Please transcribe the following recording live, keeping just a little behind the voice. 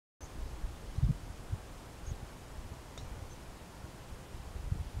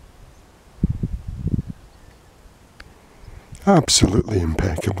Absolutely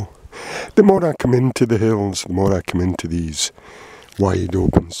impeccable. The more I come into the hills, the more I come into these wide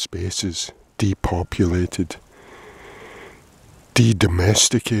open spaces, depopulated,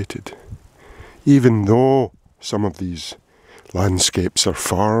 de-domesticated. Even though some of these landscapes are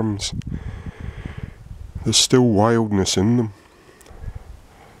farms, there's still wildness in them.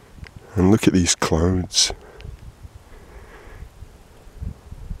 And look at these clouds.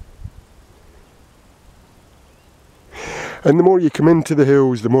 And the more you come into the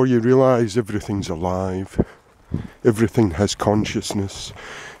hills, the more you realise everything's alive. Everything has consciousness.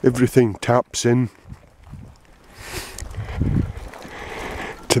 Everything taps in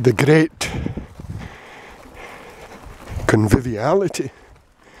to the great conviviality,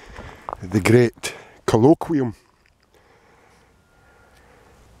 the great colloquium.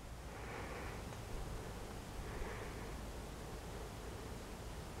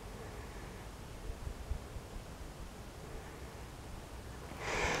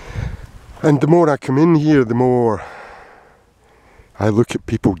 And the more I come in here, the more I look at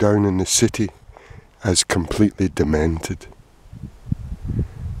people down in the city as completely demented.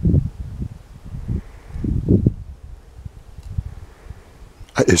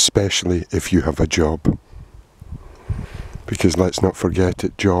 Especially if you have a job. Because let's not forget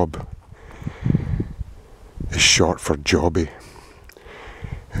it, job is short for jobby.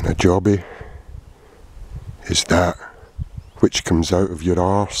 And a jobby is that which comes out of your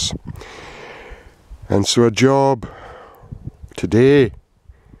arse. And so a job today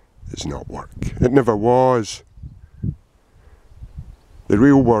is not work. It never was. The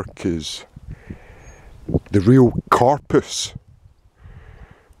real work is the real corpus,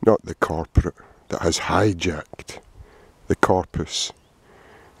 not the corporate that has hijacked the corpus,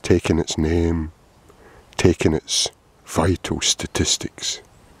 taken its name, taken its vital statistics,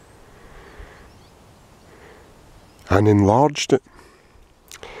 and enlarged it.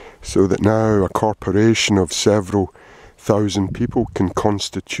 So that now a corporation of several thousand people can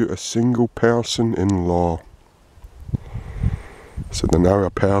constitute a single person in law. So that now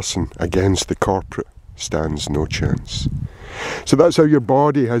a person against the corporate stands no chance. So that's how your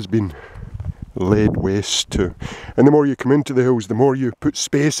body has been laid waste to. And the more you come into the hills, the more you put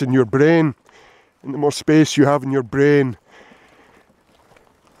space in your brain. And the more space you have in your brain,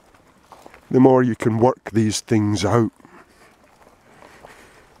 the more you can work these things out.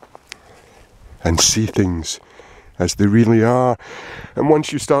 And see things as they really are. And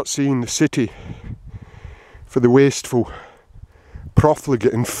once you start seeing the city for the wasteful,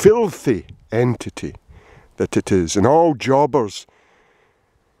 profligate and filthy entity that it is, and all jobbers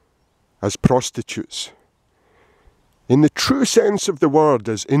as prostitutes, in the true sense of the word,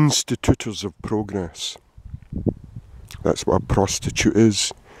 as institutors of progress. That's what a prostitute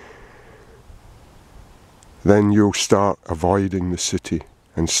is. Then you'll start avoiding the city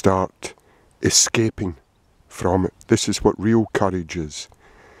and start escaping from it. This is what real courage is.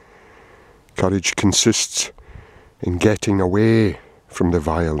 Courage consists in getting away from the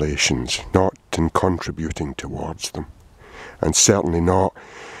violations, not in contributing towards them. And certainly not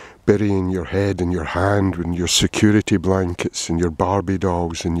burying your head in your hand with your security blankets and your Barbie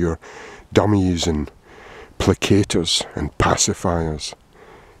dolls and your dummies and placaters and pacifiers,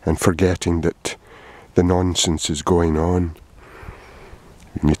 and forgetting that the nonsense is going on.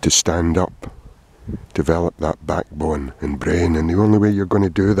 You need to stand up, develop that backbone and brain, and the only way you're going to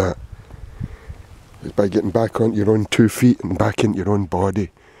do that is by getting back onto your own 2 feet and back into your own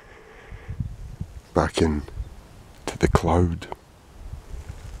body, back into the cloud.